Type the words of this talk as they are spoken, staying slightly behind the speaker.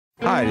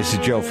Hi, this is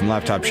Joe from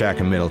Laptop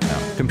Shack in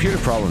Middletown. Computer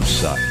problems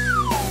suck.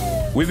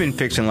 We've been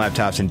fixing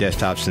laptops and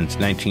desktops since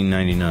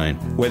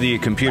 1999. Whether your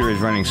computer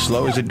is running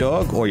slow as a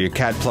dog or your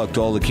cat plucked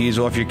all the keys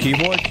off your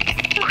keyboard,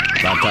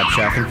 Laptop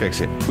Shack can fix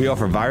it. We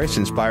offer virus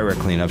and spyware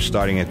cleanup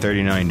starting at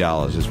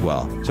 $39 as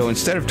well. So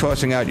instead of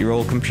tossing out your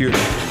old computer,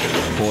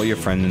 call your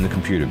friend in the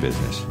computer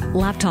business.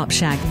 Laptop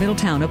Shack,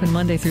 Middletown, open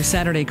Monday through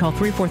Saturday. Call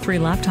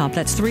 343-LAPTOP.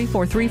 That's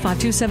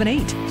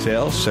 343-5278.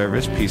 Sales,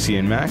 service, PC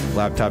and Mac,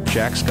 Laptop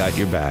Shack's got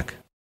your back.